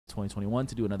2021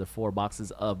 to do another 4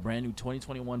 boxes of brand new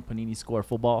 2021 Panini Score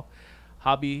Football.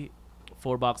 Hobby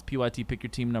 4-box PYT Pick Your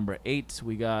Team number 8.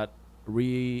 We got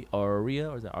Rhea, or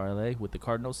is that RLA with the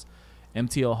Cardinals,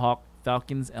 MTO Hawk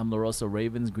Falcons, M. La Rosa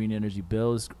Ravens, Green Energy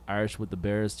Bills, Irish with the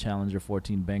Bears, Challenger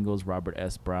 14 Bengals, Robert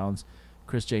S. Browns,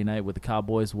 Chris J. Knight with the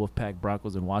Cowboys, Wolfpack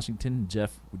Broncos in Washington,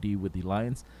 Jeff D. with the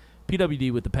Lions,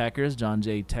 PWD with the Packers, John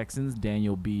J. Texans,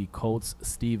 Daniel B. Colts,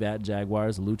 Steve at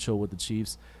Jaguars, Lucho with the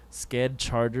Chiefs, Sked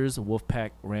Chargers,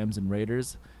 Wolfpack Rams and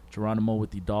Raiders, Geronimo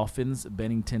with the Dolphins,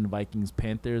 Bennington Vikings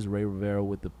Panthers, Ray Rivera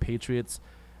with the Patriots,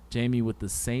 Jamie with the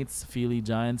Saints, Feely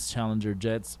Giants, Challenger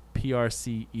Jets,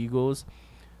 PRC Eagles,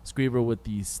 Screever with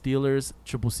the Steelers,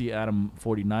 Triple C Adam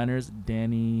 49ers,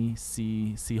 Danny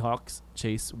C Seahawks,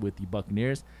 Chase with the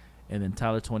Buccaneers, and then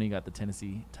Tyler 20 got the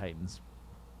Tennessee Titans.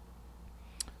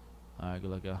 All right, good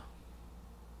luck, y'all.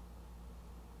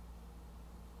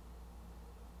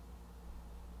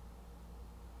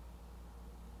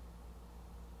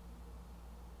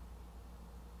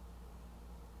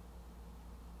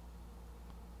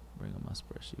 Bring up my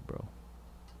spreadsheet, bro.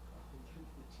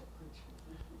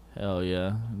 Hell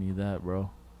yeah, I need that,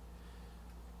 bro.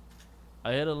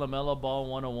 I hit a LaMelo Ball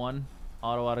 101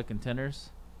 auto out of contenders.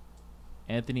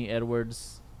 Anthony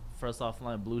Edwards first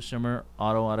offline blue shimmer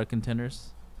auto out of contenders.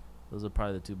 Those are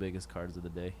probably the 2 biggest cards of the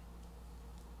day.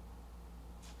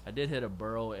 I did hit a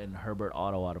Burrow and Herbert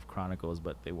auto out of Chronicles,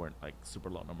 but they weren't like super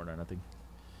low numbered or nothing.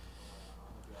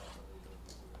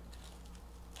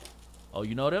 Oh,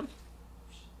 you know them?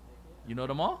 You know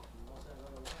them all?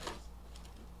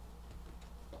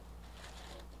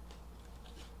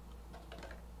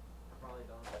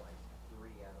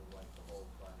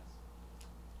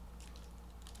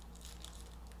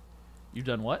 You've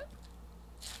done what?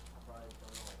 I probably don't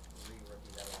know like 3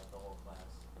 rookies out of like the whole class.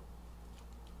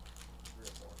 3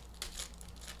 or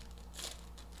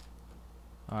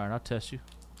 4. Alright, I'll test you.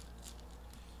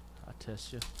 I'll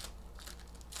test you.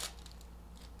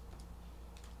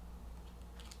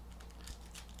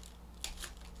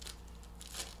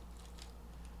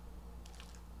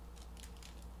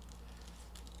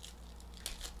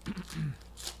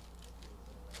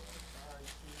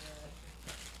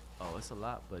 Oh, it's a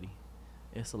lot, buddy.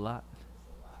 It's a lot.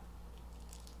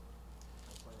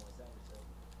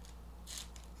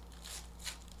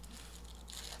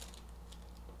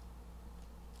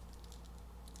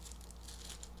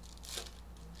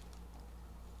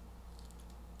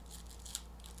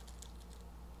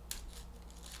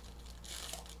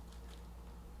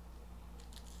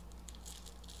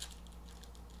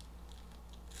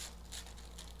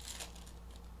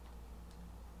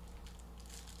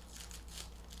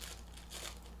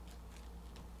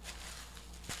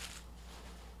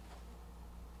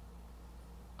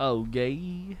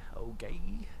 Okay. Okay.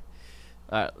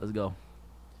 All right, let's go.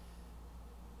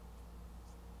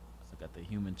 I got the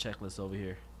human checklist over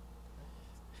here.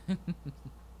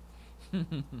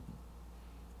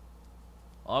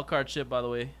 All card ship, by the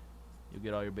way. You'll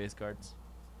get all your base cards.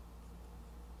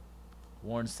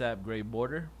 Warren Sapp gray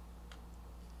border.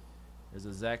 There's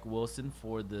a Zach Wilson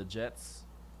for the Jets,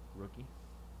 rookie.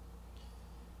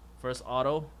 First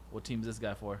auto. What team is this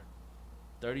guy for?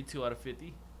 32 out of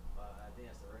 50. I think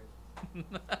that's the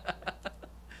Ravens.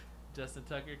 Justin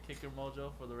Tucker, kicker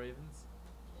mojo for the Ravens.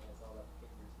 Yeah, it's all about the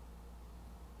kickers.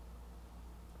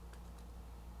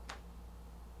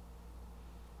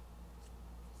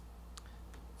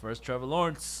 First Trevor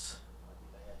Lawrence.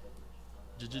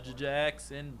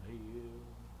 Jackson.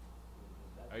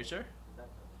 Are you sure?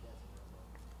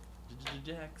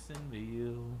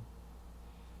 Jacksonville.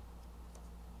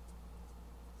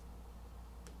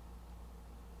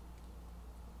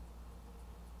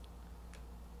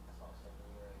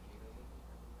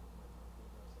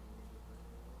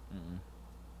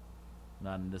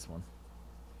 Not in this one.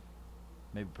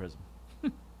 Maybe Prism.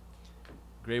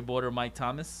 Gray border Mike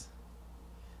Thomas.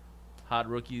 Hot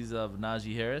rookies of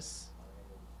Najee Harris.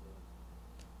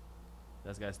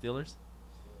 That's guy Steelers.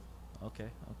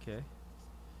 Okay, okay,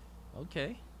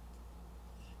 okay,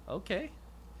 okay.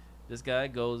 This guy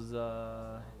goes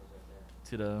to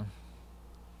the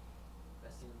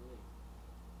Best team in the league.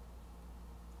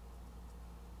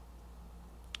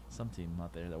 some team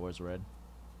out there that wears red.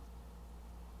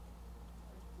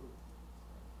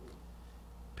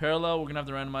 Parallel, we're gonna have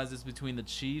to randomize this between the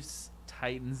Chiefs,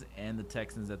 Titans, and the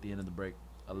Texans at the end of the break.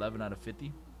 11 out of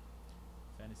 50.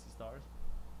 Fantasy stars.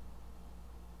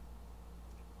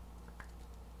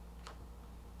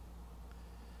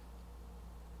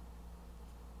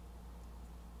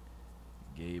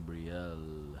 Gabriel.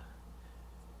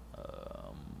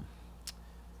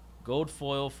 Gold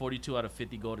foil, 42 out of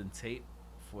 50 golden tape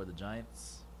for the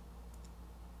Giants.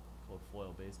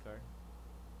 foil base card.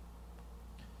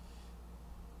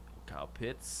 Kyle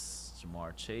Pitts,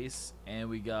 Jamar Chase, and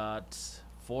we got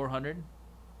 400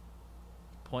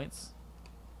 points.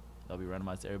 That'll be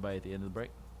randomized to everybody at the end of the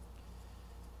break.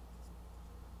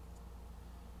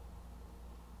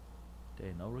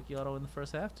 Dang, no rookie auto in the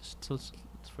first half? Just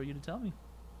for you to tell me.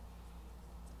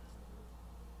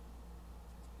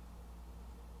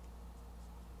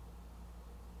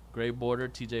 Gray border,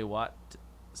 TJ Watt,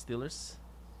 Steelers.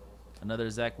 Another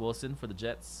Zach Wilson for the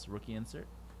Jets, rookie insert.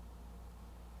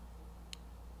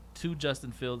 2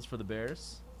 Justin Fields for the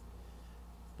Bears.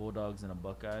 Bulldogs and a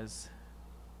Buckeyes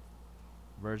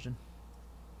version.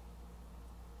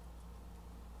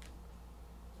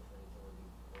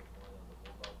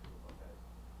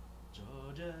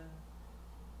 Georgia.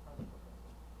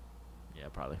 Yeah,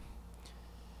 probably.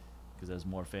 Because there's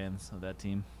more fans of that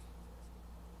team.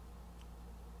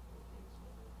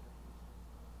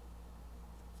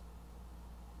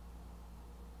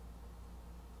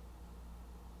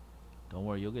 Don't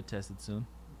worry, you'll get tested soon.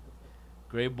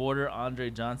 Gray border, Andre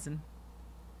Johnson.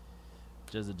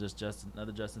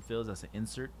 Another Justin Fields. That's an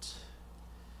insert.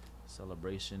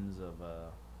 Celebrations of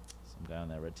some guy on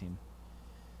that red team.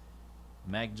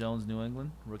 Mac Jones, New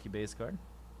England, rookie base card.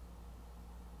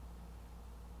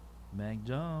 Mac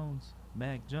Jones.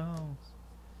 Mac Jones.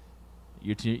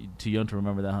 You're too young to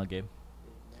remember that, huh, Gabe?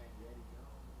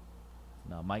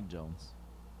 No, Mike Jones.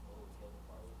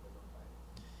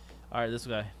 All right, this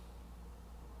guy.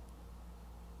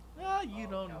 Ah, you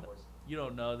don't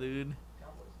know, dude.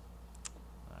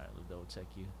 All right, let's double check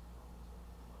you.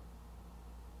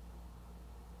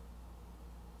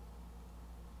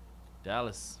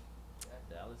 Dallas.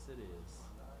 Dallas it is.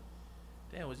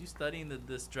 Damn, was you studying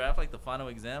this draft like the final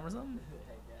exam or something?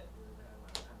 Heck yeah, dude.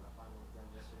 I had my final exam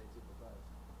yesterday too for class.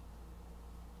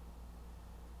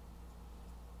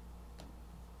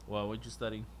 Well, what'd you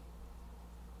study?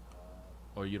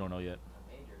 Or you don't know yet? I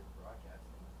majored in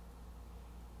broadcasting.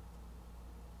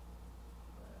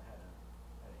 But I had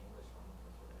an English final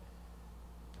yesterday.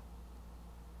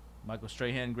 Michael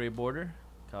Strahan, gray border.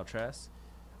 Kyle Trask.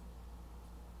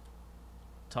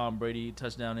 Tom Brady,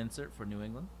 touchdown insert for New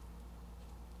England.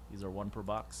 These are 1 per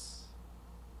box.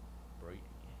 Brady.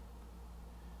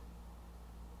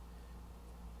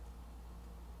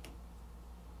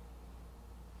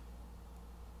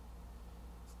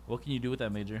 What can you do with that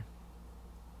major?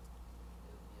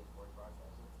 Be a sports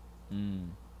broadcaster.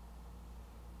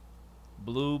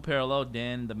 Blue parallel,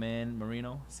 Dan the Man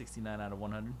Marino, 69 out of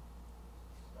 100.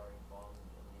 Starting fall and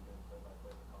even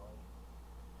play-by-play for college.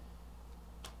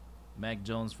 Mac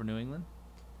Jones for New England.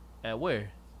 At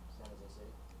where? San Jose State.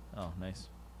 Oh, nice.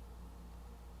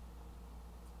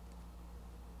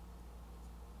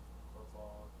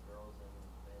 Football, girls and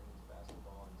men's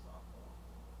basketball and softball.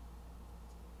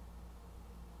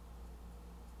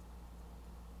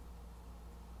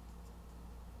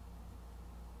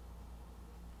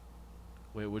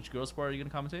 Wait, which girl sport are you going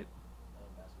to commentate?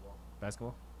 Basketball.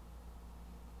 Basketball?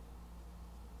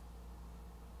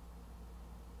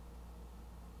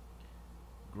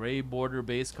 Gray border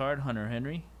base card, Hunter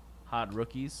Henry. Hot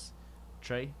rookies,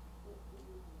 Trey.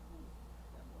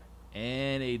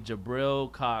 And a Jabril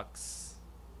Cox.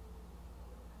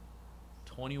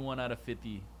 21 out of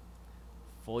 50.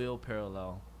 Foil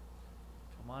parallel.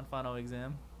 Come on, final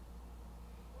exam.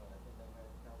 Well, I think that guy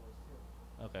had the Cowboys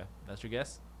too. Okay, that's your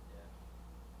guess?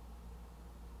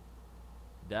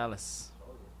 Yeah. Dallas.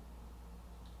 Told you.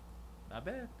 Not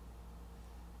bad.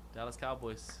 Dallas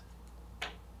Cowboys.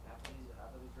 Half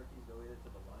of these rookies go either to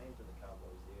the Lions or the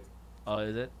Cowboys, dude. Oh,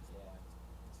 is it? Yeah.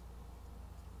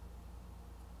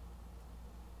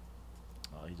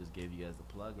 Oh, he just gave you guys the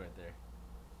plug right there.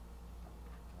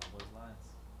 Cowboys Lions.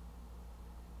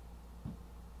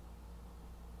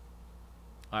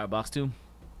 All right, box 2. Whenever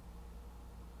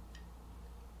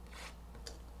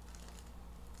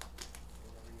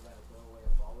you gotta throw away a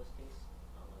ballless case,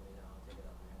 let me know. I'll take it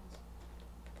out my hands.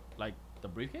 Like the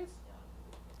briefcase?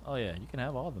 Yeah. Oh yeah, you can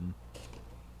have all of them.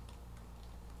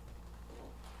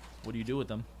 What do you do with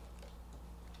them?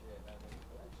 Shit, I make a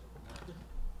collection.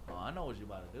 Oh, I know what you're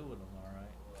about to do with them. All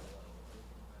right. Well,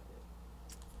 everything I did.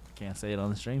 Can't say it on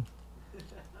the stream.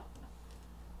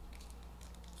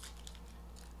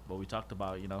 But we talked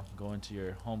about, going to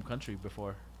your home country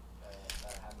before. Gotta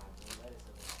have my blue lettuce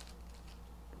in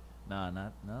it. Nah,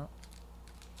 no.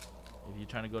 If you're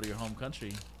trying to go to your home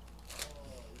country, Oh,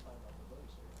 you're talking about the blue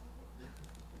shirt.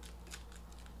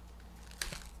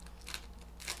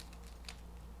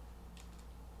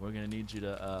 we're gonna need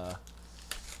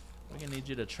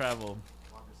you to travel.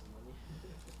 Want for some money?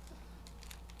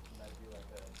 Might be like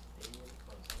a alien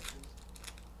from Santa Cruz.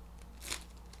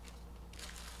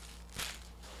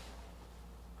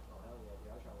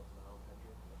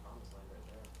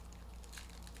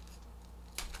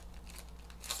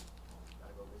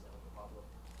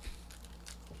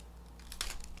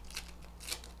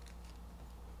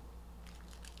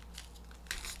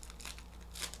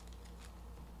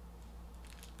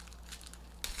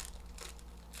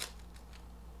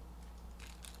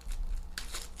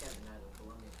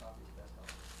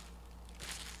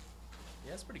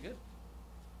 that's pretty good.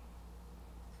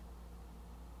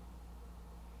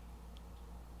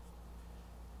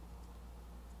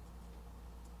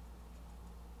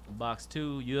 Box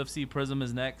 2, UFC Prism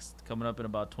is next, coming up in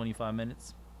about 25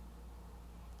 minutes.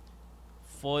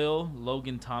 Foil,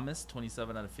 Logan Thomas,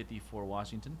 27 out of 50 for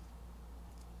Washington.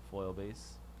 Foil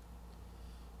base.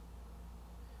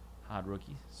 Hot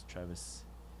rookie, Travis.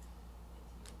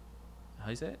 How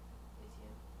you say it?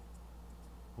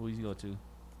 Who does he go to? He goes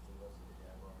to the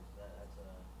Jaguars. That's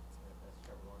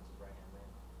Trevor Lawrence's right hand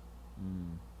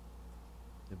man.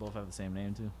 They both have the same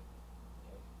name too.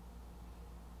 Yep.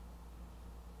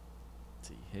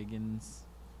 T. Higgins,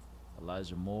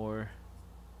 Elijah Moore,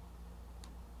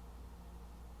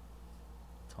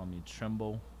 Tommy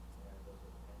Tremble. Yeah, those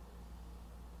are the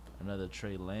Panthers. Another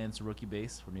Trey Lance rookie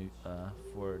base for the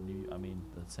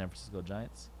San Francisco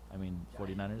Giants.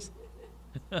 49ers.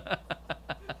 Wrong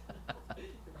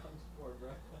sport, bro.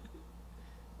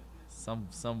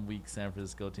 Some weak San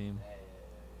Francisco team. Hey,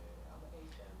 I'm an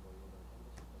A fan,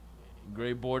 boy.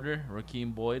 Gray border,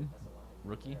 Raheem Boyd, That's a line.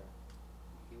 rookie.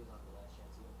 He was on the last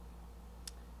chance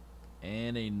here.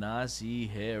 And a Najee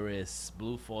Harris,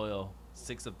 blue foil,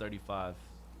 6 of 35.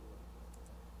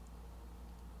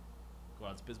 Go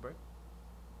on to Pittsburgh.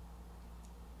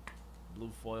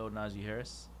 Blue foil, Najee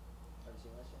Harris. Have you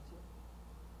seen Last Chance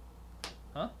Here?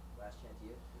 Huh? Last Chance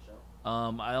Here, the show?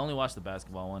 I only watched the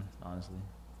basketball one, honestly.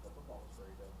 The football was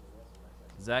pretty good, too. That's some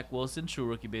nice action. Zach Wilson, true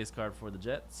rookie base card for the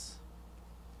Jets.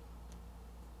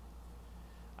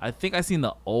 I think I seen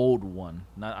the old one.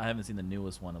 I haven't seen the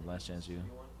newest one of Last Chance U. Like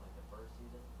the first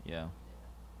season? Yeah. Yeah.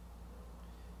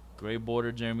 Gray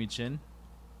border, Jeremy Chin.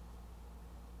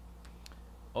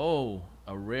 Oh,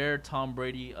 a rare Tom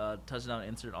Brady touchdown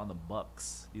insert on the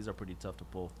Bucks. These are pretty tough to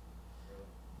pull.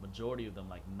 Really? Majority of them,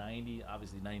 like 99%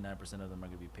 of them are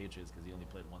going to be Patriots because he only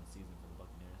played one season for the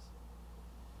Buccaneers.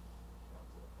 Shout out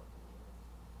to the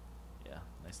fucking Yeah,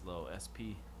 nice little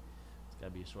SP. It's got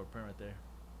to be a short print right there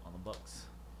on the Bucks.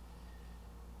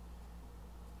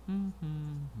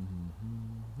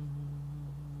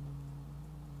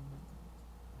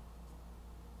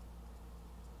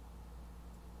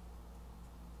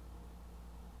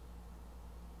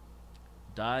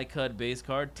 Die cut base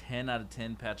card, 10 out of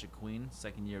 10 Patrick Queen,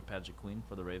 second year Patrick Queen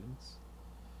for the Ravens.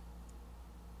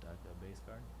 Die cut base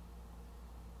card.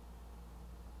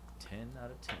 10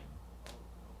 out of 10.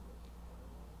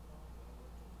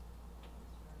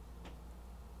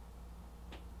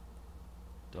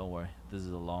 Don't worry, this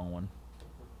is a long one.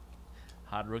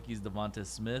 Hot rookies, Devonta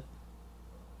Smith.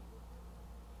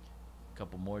 A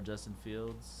couple more, Justin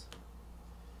Fields.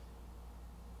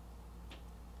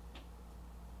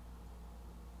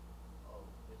 Oh,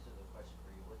 this is a question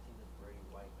for you. What team does Brady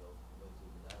White go to?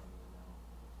 Because I don't even know.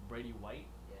 Brady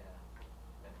White. Yeah.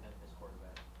 Memphis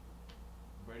quarterback.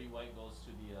 Brady White goes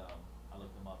to the. I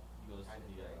looked him up. He goes to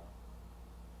Titans, the. right?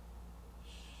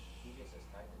 He just says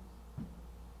Titans.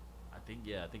 I think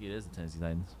it is the Tennessee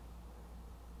Titans.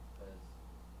 Because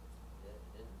it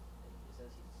didn't. It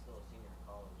says he's still a senior in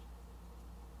college.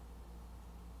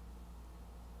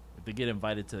 If they get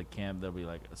invited to the camp, they'll be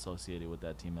like associated with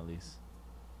that team at least.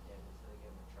 Yeah, they said they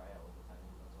gave him a tryout with the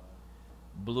Titans. That's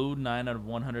why. Blue 9 out of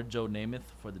 100 Joe Namath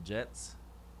for the Jets.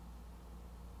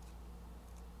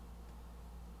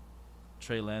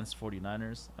 Trey Lance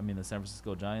 49ers. The San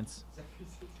Francisco Giants.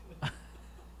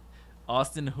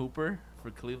 Austin Hooper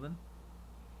for Cleveland.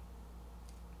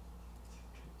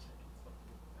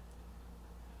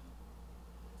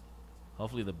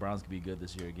 Hopefully the Browns can be good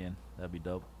this year again. That'd be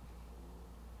dope.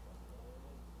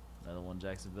 Another one,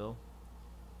 Jacksonville.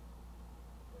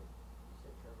 Wait, you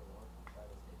said Trevor Lawrence and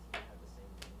Travis Etienne have the same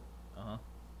name? Uh huh.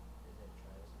 Isn't it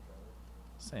Travis and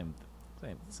Trevor?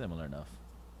 Same, similar enough.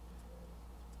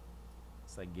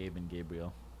 It's like Gabe and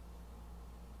Gabriel.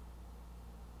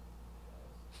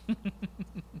 Travis. Yeah,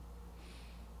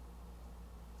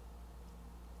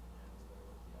 we better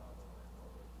look the auto and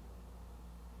we'll look the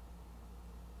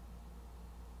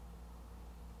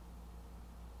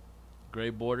Gray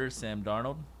border, Sam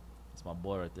Darnold. That's my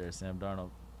boy right there, Sam Darnold.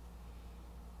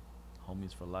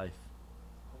 Homies for life.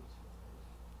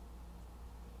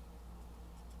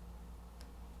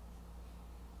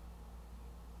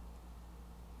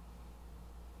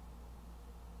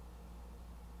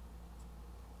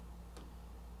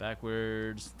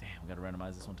 Backwards. Damn, we gotta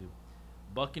randomize this one too.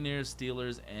 Buccaneers,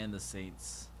 Steelers, and the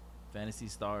Saints. Fantasy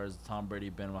stars: Tom Brady,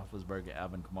 Ben Roethlisberger,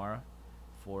 Alvin Kamara.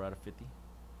 4 out of 50.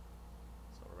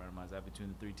 So we'll randomize that between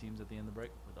the three teams at the end of the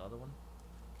break with the other one.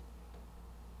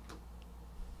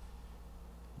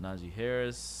 Najee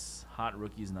Harris. Hot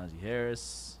rookies, Najee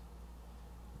Harris.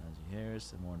 Najee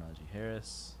Harris and more Najee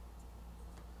Harris.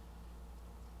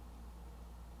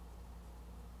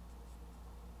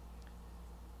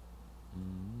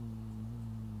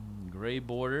 Gray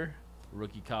border,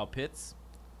 rookie Kyle Pitts.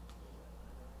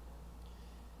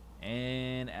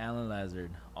 And Alan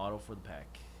Lazard, auto for the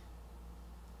pack.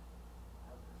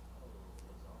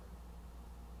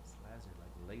 It's Lazard, like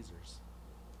lasers.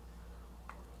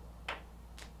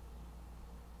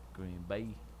 Green Bay.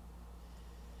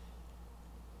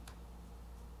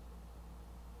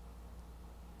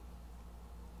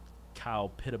 Kyle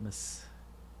Pitts.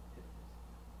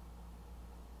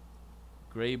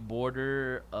 Gray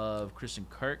border of Christian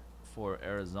Kirk for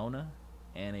Arizona.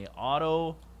 And a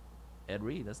auto Ed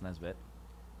Reed. That's a nice bet.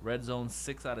 Red zone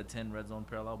 6 out of 10. Red zone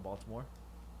parallel Baltimore.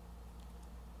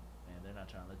 Man, they're not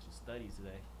trying to let you study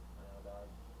today. I know, dog.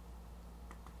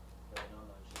 Really no, I'm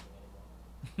not shooting anymore.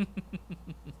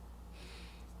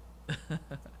 It's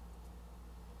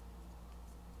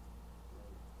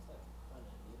like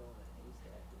finding a needle in a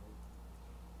haystack,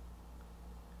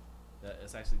 dude.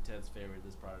 It's actually Ted's favorite,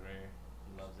 this product right here.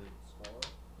 He loves it. Score?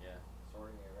 Yeah.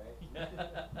 Sorting it, right?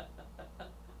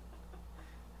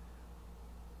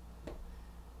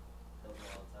 Tells me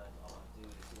all the time, oh, dude,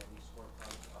 you see that new score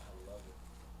product? Oh, I love it.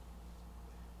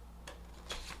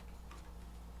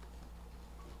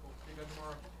 See you guys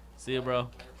tomorrow. See you, bro. I don't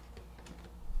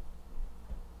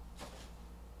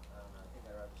know, I think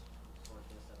I'd rather sort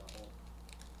this in a whole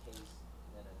case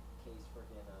than a case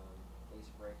freaking, case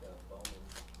break of Bowman.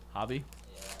 Hobby?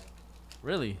 Yeah.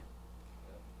 Really?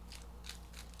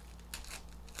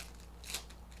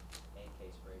 And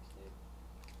case breaks, dude.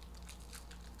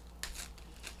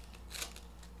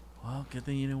 Well, good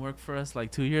thing you didn't work for us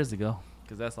like 2 years ago,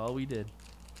 because that's all we did.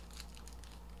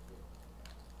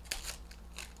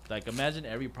 Like, imagine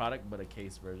every product but a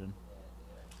case version.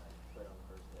 Yeah, dude, I quit on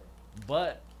the first day.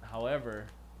 But, however,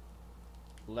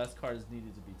 less cards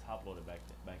needed to be top loaded back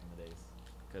in the days,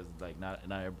 because like not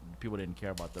people didn't care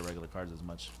about the regular cards as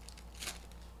much.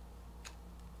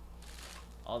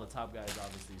 All the top guys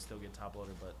obviously still get top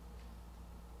loaded, but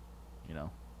you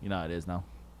know how it is now.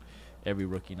 Every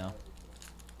rookie now.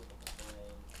 People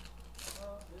complain,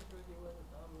 oh, this rookie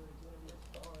wasn't dominant, he's gonna be a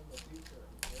star in the future.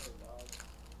 He's really, dog.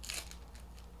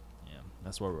 Yeah,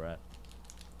 that's where we're at.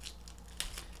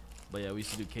 But yeah, we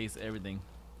used to do case everything.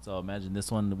 So imagine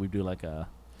this one, we do like a,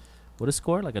 what is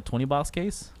score? Like a 20 box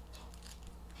case?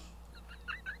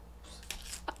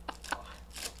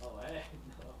 Oh, hey,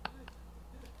 no.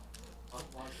 I'm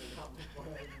watching out before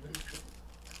I lose it.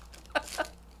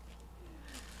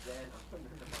 Dan, I'm putting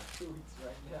it in my tweets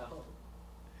right now.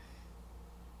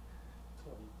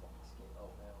 20 bucks. Oh,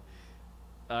 man.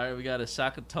 All right, we got a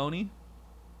Shaka Tony.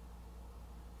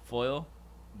 Foil.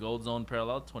 Gold zone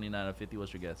parallel, 29 out of 50.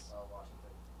 What's your guess?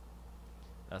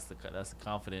 Washington. That's the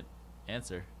confident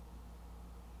answer.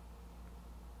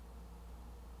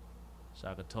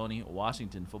 Shaka Tony,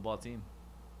 Washington football team.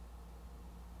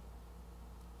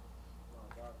 Oh,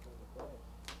 God, for the play.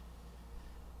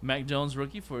 Mac Jones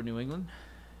rookie for New England.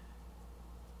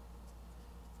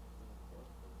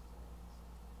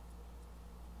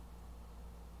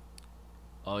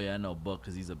 Oh yeah, I know Book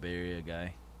because he's a Bay Area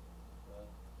guy.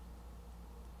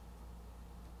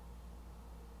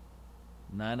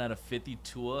 9 out of 50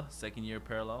 Tua, second year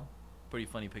parallel. Pretty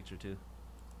funny picture too.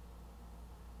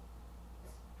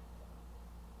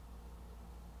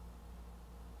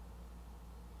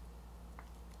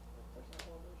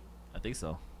 I think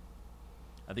so.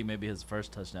 I think maybe his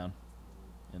first touchdown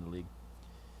in the league.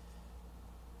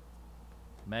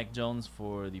 Mac Jones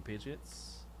for the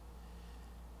Patriots.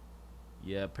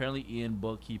 Yeah, apparently Ian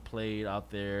Book, he played out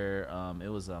there. It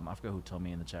was I forgot who told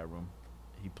me in the chat room.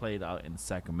 He played out in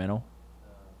Sacramento.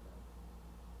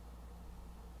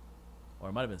 Or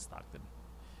it might have been Stockton.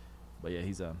 But yeah,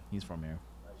 he's from here.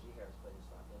 G. Harris played in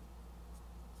Stockton.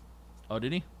 Oh,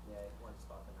 did he? Yeah, he went to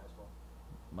Stockton High School.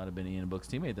 Might have been Ian Book's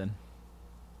teammate then.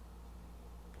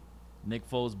 Nick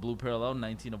Foles blue parallel,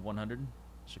 19 of 100,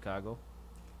 Chicago.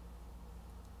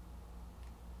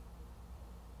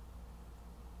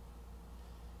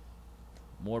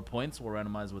 More points. We'll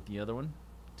randomize with the other one,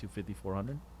 250,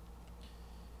 400.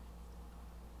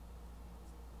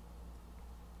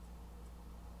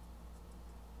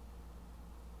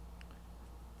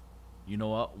 You know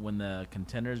what? When the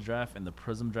contenders draft and the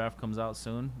Prism draft comes out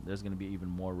soon, there's going to be even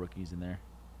more rookies in there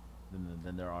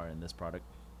than there are in this product.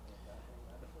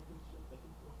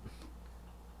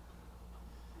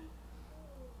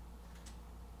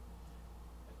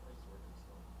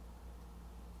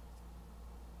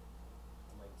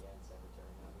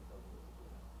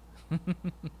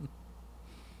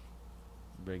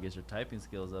 Better get your typing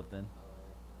skills up then.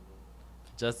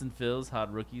 Justin Fields,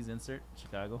 hot rookies insert,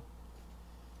 Chicago.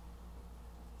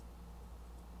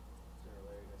 Sooner or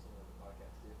later, you're gonna see me on the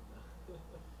podcast, dude.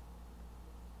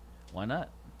 Why not?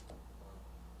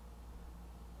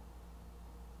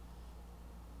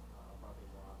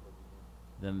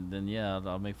 Then yeah,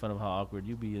 I'll make fun of how awkward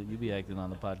you be acting on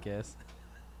the podcast.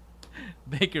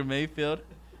 Baker Mayfield,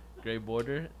 gray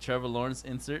border. Trevor Lawrence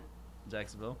insert,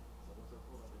 Jacksonville. So what's so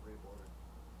cool about the gray border?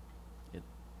 It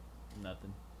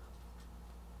nothing.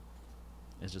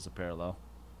 It's just a parallel.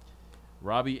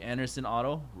 Robbie Anderson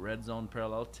auto, red zone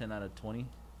parallel, 10 out of 20,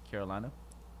 Carolina.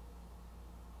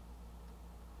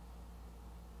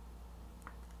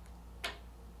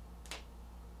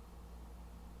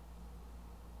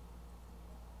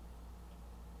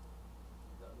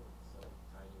 The other one's so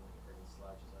tiny when he freaking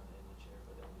slouches on the end of the chair,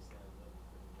 but then when he stands up, he's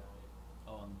freaking giant.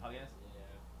 Oh, on the podcast?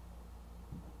 Yeah.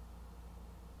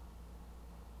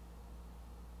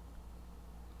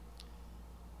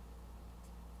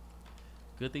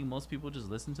 Good thing most people just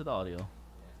listen to the audio. Yeah.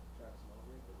 Travis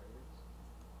Mojobreak, the Raiders.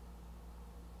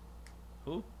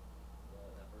 Who?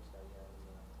 That first guy you had in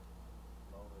the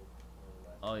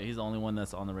Mojobreak. Oh, yeah, he's the only one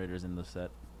that's on the Raiders in the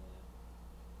set. Yeah.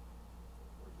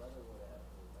 Where's Leatherwood at?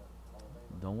 Is that Hall of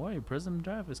Fame? Don't worry, Prism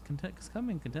Draft is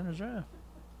coming. Contenders Draft.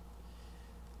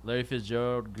 Larry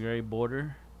Fitzgerald, gray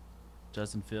border.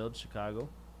 Justin Fields, Chicago.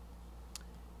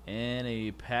 And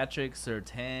a Patrick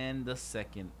Surtain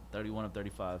II, 31 of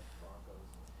 35. Broncos.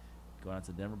 Going out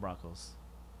to Denver Broncos.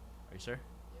 Are you sure?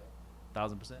 Yeah.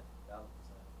 1000%. 1000%.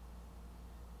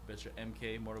 Bet your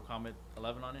MK Mortal Kombat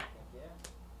 11 on it. Heck yeah.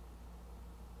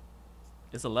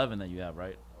 It's 11 that you have,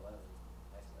 right? 11.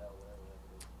 XL, whatever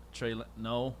that is.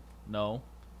 No.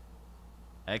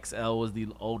 XL was the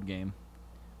old game.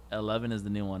 11 is the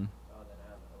new one. Oh, then I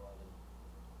have 11.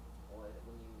 Well,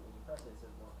 when you press it, it says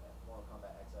Mortal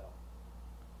Kombat XL.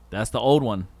 That's the old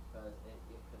one. Because it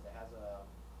has a,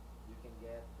 you can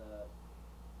get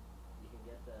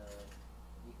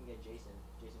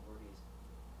Jason Voorhees,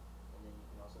 and then you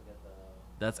can also get the.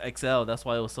 That's XL. That's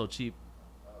why it was so cheap.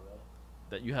 Oh really?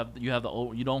 That you have the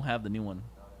old. You don't have the new one.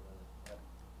 No, no,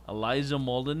 no. Elijah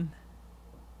Molden,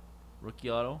 rookie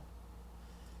auto.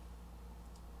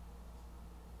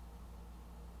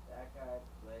 That guy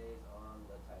plays on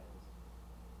the Titans.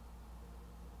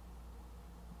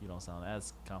 You don't sound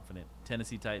as confident.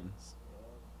 Tennessee Titans.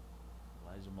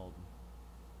 Yeah. Elijah Molden.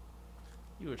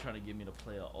 You were trying to get me to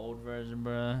play an old version,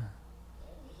 bruh. Yeah,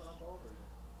 what's on the old version?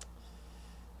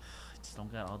 I just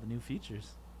don't got all the new features.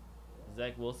 Yeah.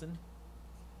 Zach Wilson.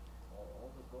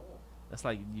 Old is gold. That's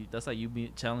like you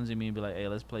be challenging me and be like, hey,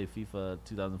 let's play FIFA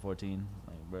 2014.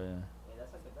 Like, bruh, Yeah,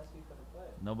 that's like the best FIFA to play.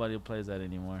 nobody plays that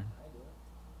anymore. I do it.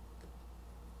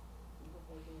 FIFA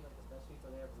 14 is like the best FIFA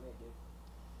they ever made, dude.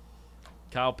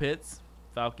 Kyle Pitts,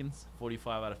 Falcons,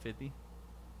 45 out of 50.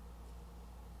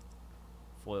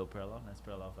 Foil parallel. Nice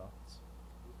parallel Falcons.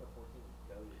 FIFA 14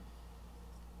 is goated.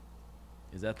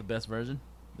 Is that the best version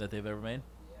that they've ever made?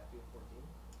 Yeah, FIFA 14.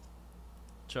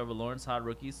 Trevor Lawrence, hot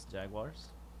rookies, Jaguars.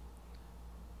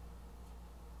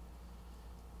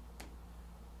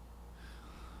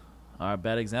 All right,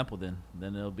 bad example then.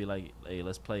 Then it'll be like, hey,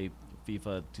 let's play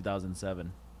FIFA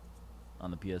 2007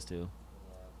 on the PS2. Yeah,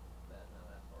 that's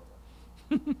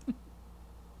horrible.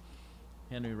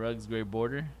 Henry Ruggs, gray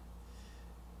border.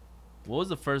 What was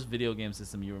the first video game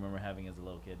system you remember having as a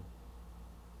little kid?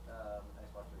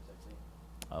 Xbox 360.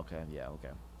 Okay, yeah, okay.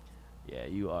 Yeah,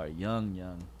 you are young. Like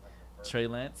the first, Trey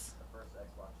Lance. the first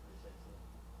Xbox 360.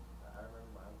 I remember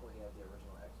my uncle, he had the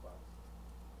original Xbox.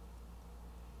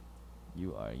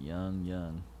 You are young.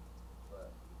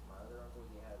 But my other uncle,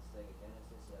 he has Sega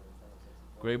Genesis, he has Nintendo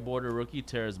 64. Gray border rookie,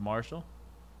 Terrace Marshall.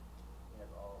 He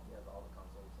has all the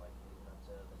consoles, like leading up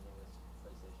to the newest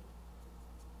PlayStation.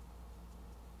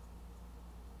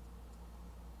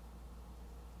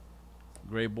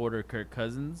 Gray border, Kirk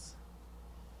Cousins.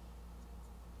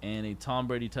 And a Tom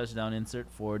Brady touchdown insert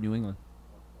for New England.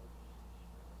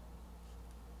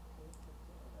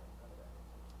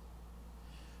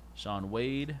 Sean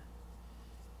Wade.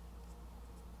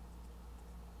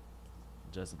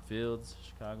 Justin Fields,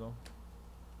 Chicago.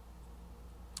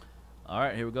 All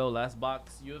right, here we go. Last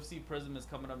box. UFC Prism is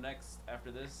coming up next.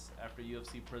 After this, after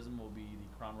UFC Prism will be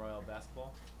the Crown Royal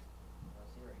basketball. I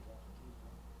see where he's at confused,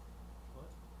 man.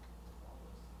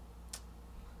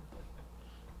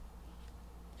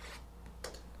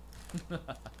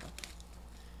 What?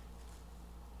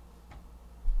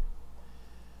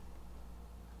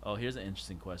 Oh, here's an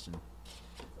interesting question.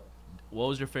 What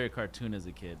was your favorite cartoon as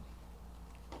a kid?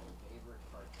 Favorite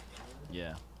cartoon?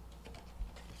 Yeah.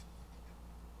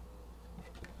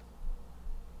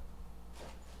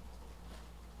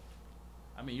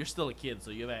 I mean, you're still a kid, so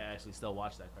you may actually still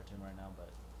watch that cartoon right now, but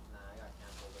Nah, I got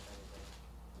canceled if anything.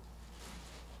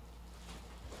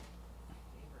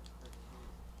 Favorite cartoon?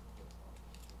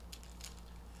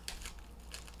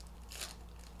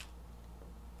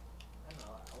 I don't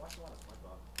know. I watch a lot of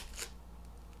SpongeBob.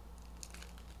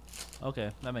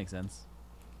 Okay, that makes sense.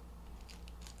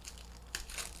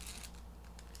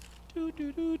 Do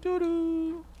do do do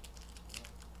do.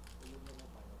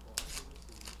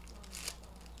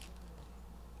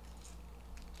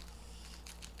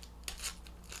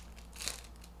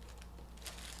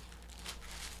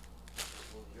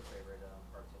 What was your favorite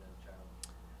cartoon as a child?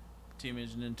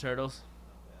 Teenage Mutant Ninja Turtles.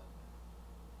 Okay,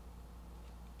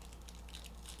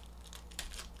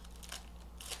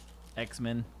 okay.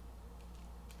 X-Men.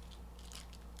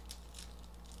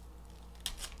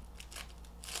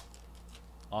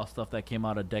 All stuff that came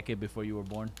out a decade before you were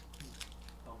born.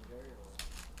 Tom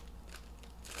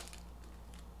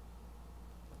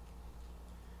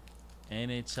and Jerry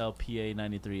or NHLPA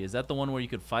 93. Is that the one where you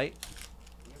could fight?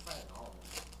 you can find all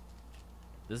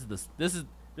of them.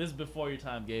 This is before your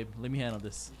time, Gabe. Let me handle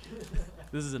this.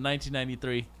 This is a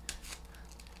 1993.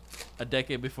 A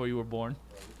decade before you were born.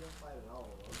 Bro, you can fight in all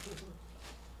of them.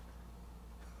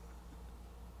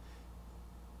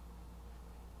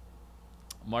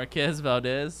 Marquez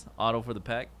Valdez, auto for the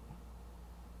pack.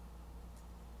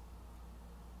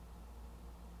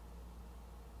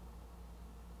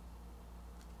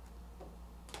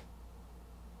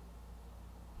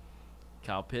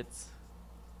 Cal Pitts.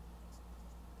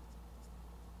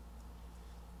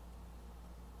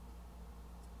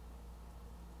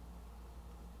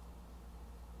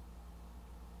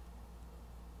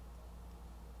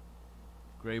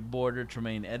 Gray border,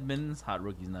 Tremaine Edmonds. Hot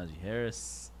rookies, Najee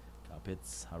Harris. Cal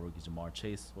Pitts. Hot rookies, Jamar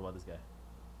Chase. What about this guy?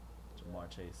 Jamar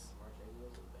Chase. March 80s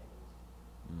with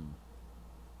Bengals.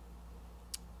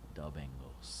 The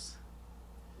Bengals.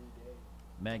 3 day.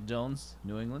 Mac Jones,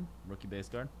 New England. Rookie base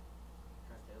card.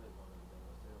 Trent Taylor's one of the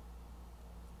Bengals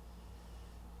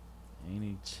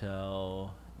too.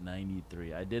 NHL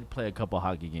 93. I did play a couple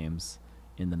hockey games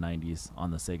in the 90s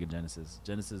on the Sega Genesis.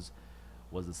 Genesis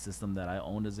was a system that I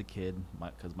owned as a kid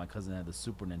because my cousin had the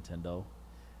Super Nintendo.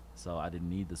 So I didn't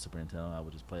need the Super Nintendo. I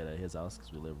would just play it at his house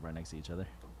because we lived right next to each other.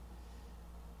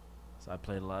 So I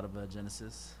played a lot of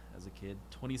Genesis as a kid.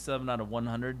 27 out of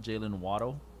 100, Jalen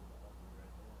Waddle.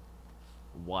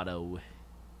 Waddle.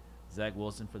 Zach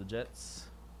Wilson for the Jets.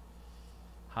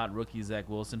 Hot rookie Zach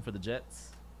Wilson for the Jets.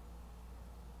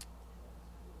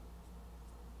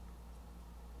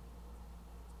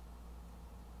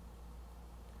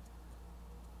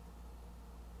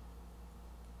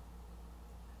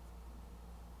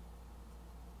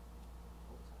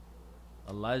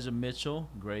 Elijah Mitchell,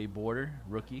 gray border,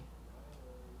 rookie.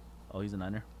 Oh, he's a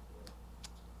Niner.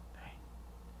 Dang.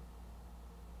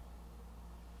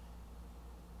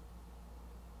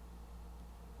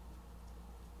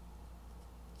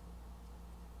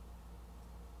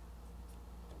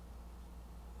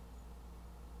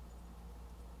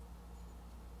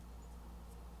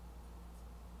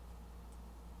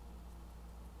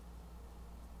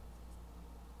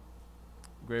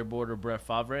 Gray border, Brett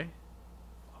Favre.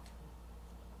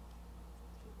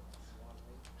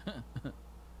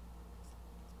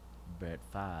 Brett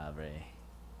Favre.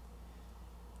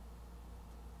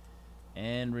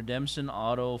 And redemption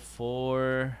auto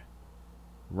for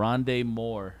Rondé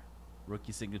Moore.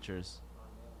 Rookie signatures.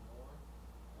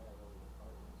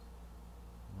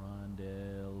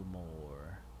 Rondale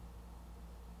Moore.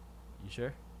 You sure?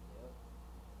 Yep.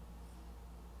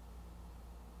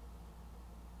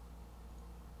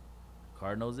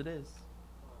 Cardinals it is.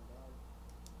 Come on, dog.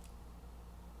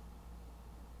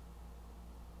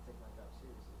 Take my job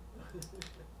seriously.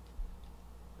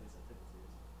 At least I took it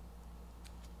seriously.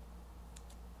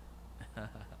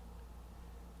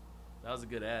 That was a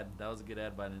good ad. That was a good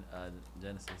ad by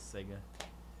Genesis, Sega.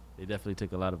 They definitely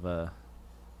took a lot of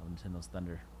Nintendo's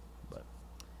thunder, but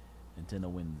Nintendo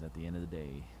wins at the end of the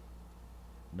day.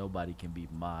 Nobody can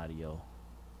beat Mario.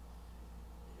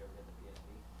 Did you ever get the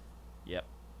PSP? Yep.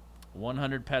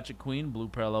 100 Patrick Queen, blue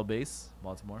parallel base,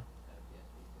 Baltimore. I had a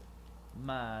PSP too.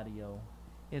 Mario.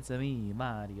 It's a me,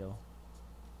 Mario.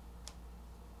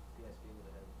 PSP was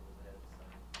ahead of its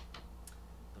time.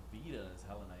 The Vita is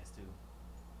hella nice too.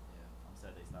 Yeah. I'm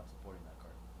sad they stopped supporting that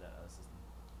system.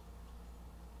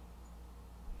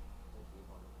 They keep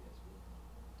on the PSP.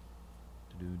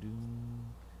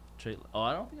 Oh,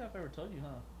 I don't think I've ever told you,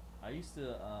 huh? I used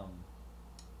to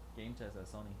game test at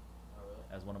Sony Oh really?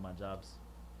 as one of my jobs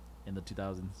in the 2000s. No,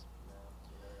 we never got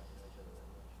to know each other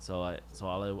that much.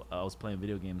 So I was playing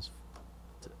video games.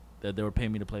 They were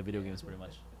paying me to play video games pretty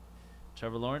much.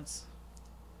 Trevor Lawrence,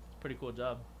 pretty cool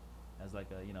job, as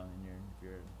like a if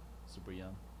you're super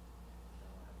young.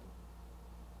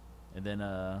 And then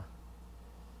I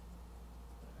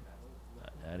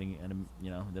didn't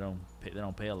they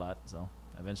don't pay a lot, so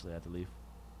eventually I had to leave.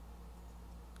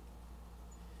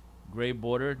 Gray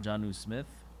border, Jonnu Smith.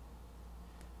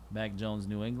 Mac Jones,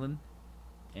 New England,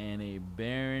 and a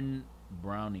Baron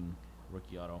Browning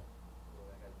rookie auto. Oh,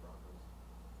 that guy's Broncos.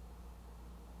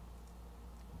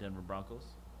 Denver Broncos.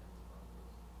 Denver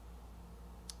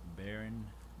Broncos. Baron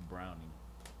Browning.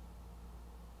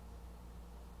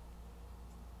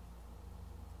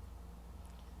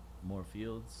 More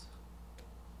Fields.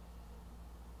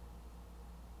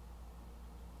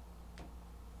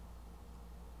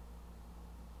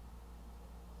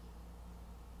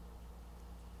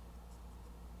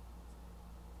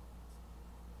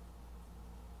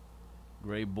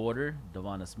 Gray border,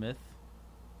 Devonta Smith,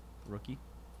 rookie.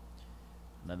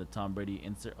 Another Tom Brady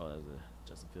insert. Oh, that was a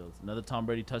Justin Fields. Another Tom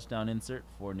Brady touchdown insert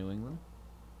for New England.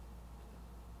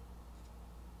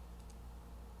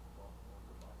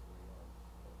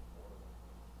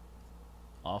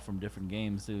 All from different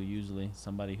games too. Usually,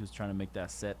 somebody who's trying to make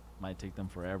that set might take them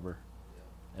forever.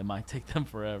 Yeah. It might take them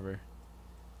forever.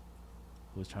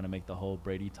 Who's trying to make the whole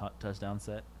Brady touchdown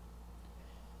set?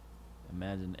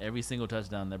 Imagine every single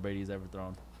touchdown that Brady's ever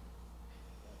thrown.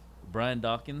 Brian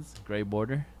Dawkins, gray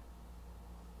border.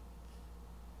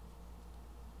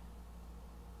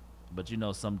 But you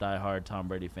know some diehard Tom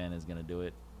Brady fan is going to do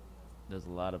it. There's a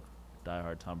lot of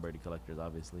diehard Tom Brady collectors,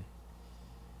 obviously.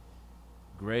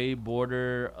 Gray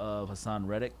border of Hassan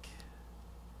Reddick.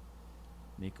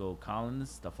 Nico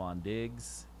Collins, Stephon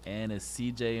Diggs, and a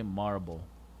CJ Marable.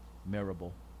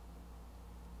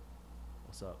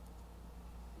 What's up?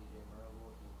 CJ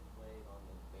Marable, he played on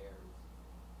the Bears.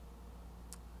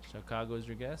 Chicago is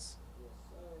your guess? Yes,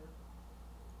 sir.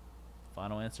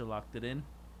 Final answer, locked it in.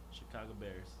 Chicago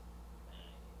Bears.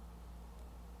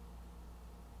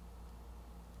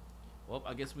 Well,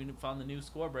 I guess we found the new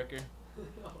score breaker.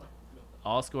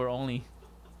 All score only.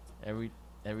 Every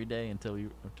day until we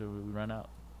run out.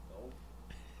 Nope.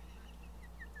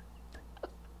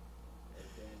 Hey,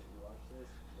 Dan, if you watch this,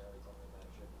 you gotta tell me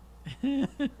I'm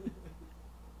not tripping.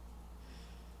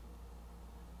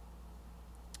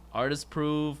 Artist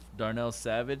proof, Darnell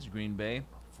Savage, Green Bay,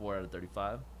 4 out of 35.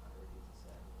 I heard he's a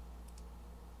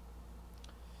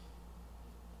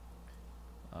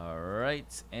savage. All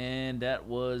right, and that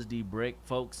was the break,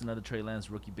 folks. Another Trey Lance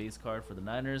rookie base card for the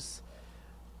Niners.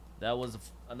 That was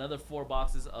another 4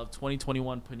 boxes of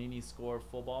 2021 Panini Score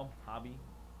Football Hobby.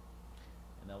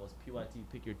 And that was PYT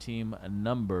Pick Your Team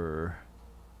number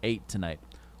 8 tonight.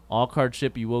 All card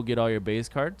ship, you will get all your base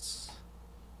cards.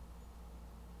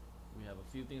 We have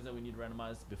a few things that we need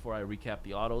randomized before I recap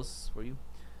the autos for you.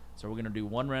 So we're going to do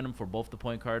one random for both the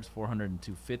point cards, 400 and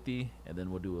 250. And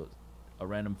then we'll do a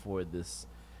random for this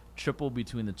triple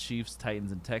between the Chiefs,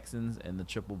 Titans, and Texans, and the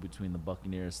triple between the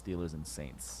Buccaneers, Steelers, and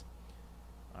Saints.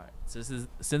 All right. So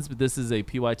since this is a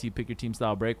PYT Pick Your Team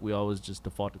style break, we always just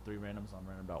default to 3 randoms on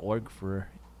random.org for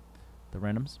the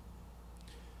randoms.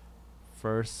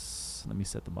 First, let me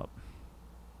set them up.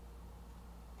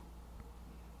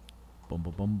 Boom,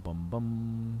 boom, boom, boom,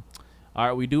 boom. All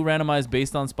right, we do randomize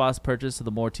based on spots purchased. So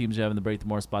the more teams you have in the break, the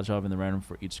more spots you have in the random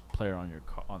for each player on your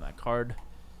on that card.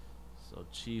 So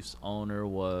Chiefs owner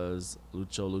was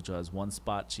Lucho. Lucho has 1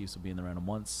 spot. Chiefs will be in the random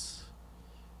once.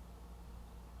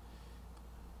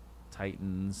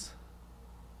 Titans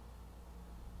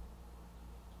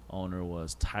owner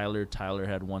was Tyler. Tyler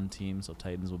had 1 team, so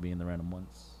Titans will be in the random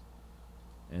once.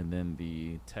 And then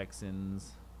the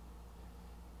Texans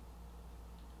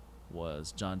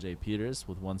was John J. Peters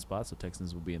with 1 spot, so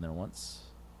Texans will be in there once.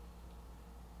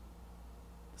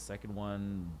 The second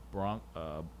one,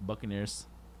 Buccaneers,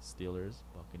 Steelers,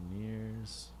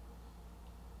 Buccaneers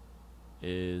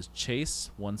is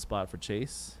Chase, 1 spot for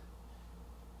Chase.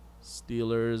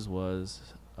 Steelers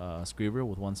was Screever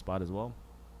with 1 spot as well.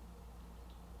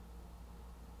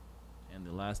 And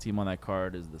the last team on that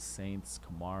card is the Saints,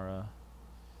 Kamara.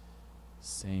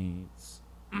 Saints.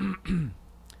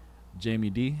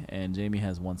 Jamie D, and Jamie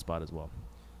has 1 spot as well. So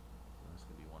it's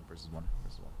going to be 1 versus 1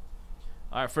 versus 1.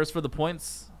 All right, first for the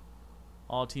points.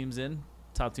 All teams in.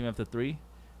 Top team after 3.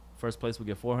 First place will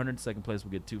get 400. Second place will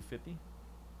get 250.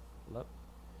 Pull up.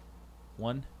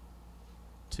 1,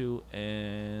 2,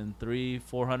 and 3.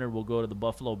 400 will go to the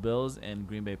Buffalo Bills, and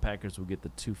Green Bay Packers will get the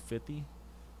 250.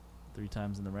 3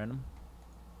 times in the random.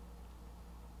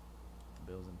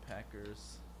 Bills and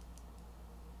Packers.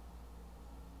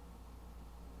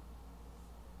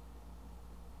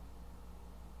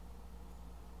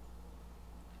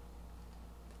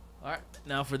 All right,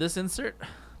 now for this insert,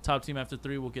 top team after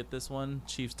 3 will get this one.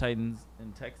 Chiefs, Titans,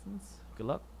 and Texans. Good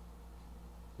luck.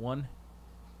 1,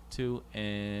 2,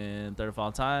 and third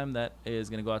final time. That is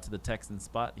going to go out to the Texans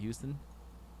spot, Houston,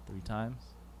 3 times.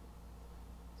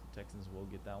 So Texans will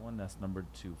get that one. That's number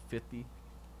 250.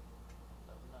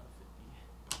 That was not a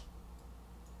 50.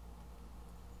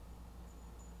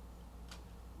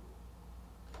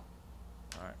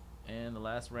 And the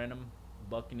last random,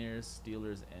 Buccaneers,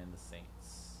 Steelers, and the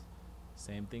Saints.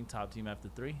 Same thing, top team after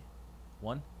 3.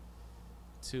 1,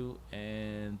 2,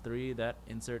 and 3. That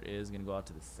insert is going to go out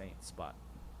to the Saints spot.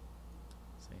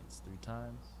 Saints 3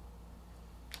 times.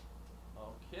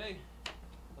 Okay.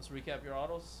 Let's recap your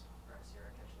autos. Alright, see you.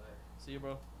 Catch you later. See you,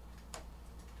 bro.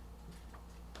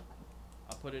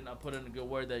 I put in a good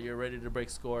word that you're ready to break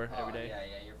score every day. Yeah,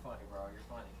 you're funny, bro. You're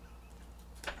funny.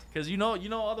 Cause you know where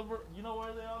they all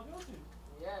go to.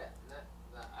 Yeah,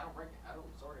 I don't break it. I don't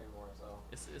sort it anymore, so.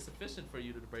 It's efficient for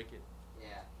you to break it.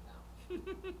 Yeah, no.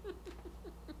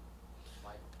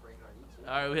 Like break it on YouTube.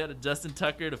 All right, we had a Justin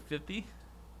Tucker to 50.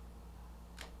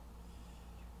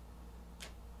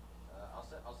 I'll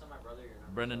send my brother your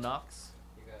number. Brendan so Knox.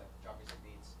 You can drop me some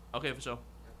beats. Okay, for sure.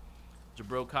 Yep.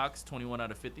 Jabril Cox, 21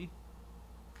 out of 50.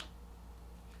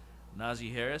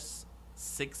 Najee Harris,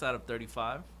 6 out of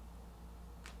 35.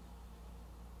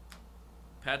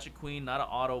 Patrick Queen, not an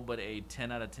auto, but a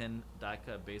 10 out of 10 die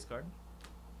cut base card.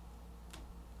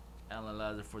 Alan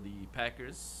Lazar for the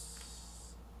Packers.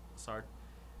 Sorry.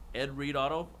 Ed Reed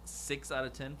auto, 6 out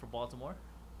of 10 for Baltimore.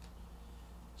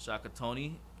 Shaka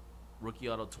Toney, rookie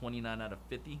auto, 29 out of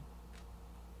 50.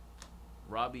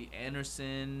 Robbie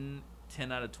Anderson,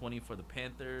 10 out of 20 for the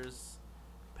Panthers.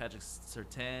 Patrick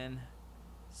Surtain,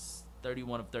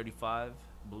 31 of 35,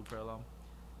 blue parallel.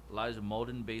 Elijah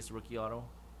Molden, base rookie auto.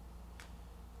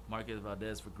 Marquez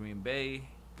Valdez for Green Bay.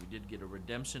 We did get a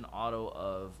redemption auto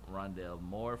of Rondale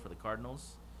Moore for the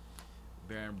Cardinals.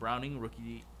 Baron Browning,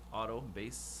 rookie auto,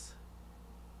 base.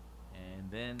 And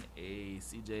then a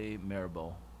CJ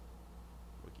Marable,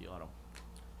 rookie auto.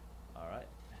 All right,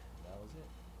 that was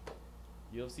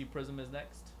it. UFC Prism is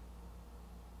next.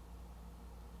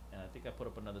 And I think I put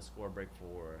up another score break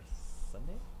for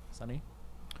Sunday.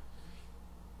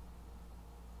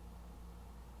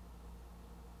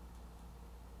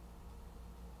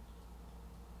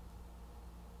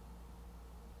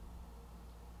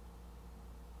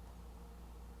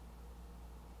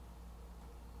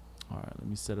 All right, let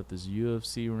me set up this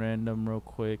UFC random real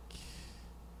quick.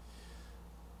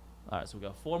 All right, so we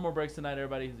got 4 more breaks tonight,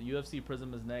 everybody. The UFC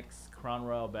Prism is next. Crown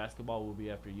Royal Basketball will be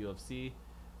after UFC.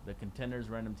 The Contenders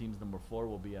Random Teams number 4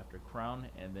 will be after Crown.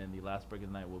 And then the last break of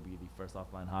the night will be the First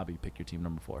Offline Hobby. Pick your team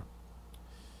number 4.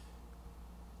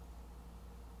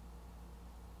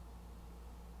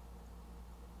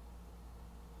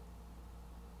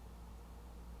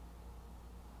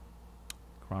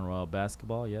 Crown Royal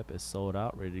Basketball, yep, is sold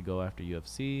out. Ready to go after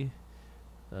UFC.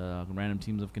 Random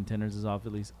Teams of Contenders is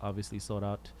obviously sold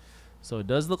out. So it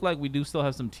does look like we do still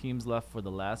have some teams left for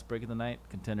the last break of the night.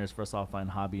 Contenders First Offline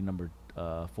Hobby number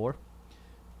 4.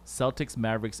 Celtics,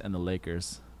 Mavericks, and the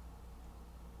Lakers.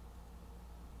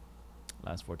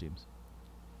 Last 4 teams.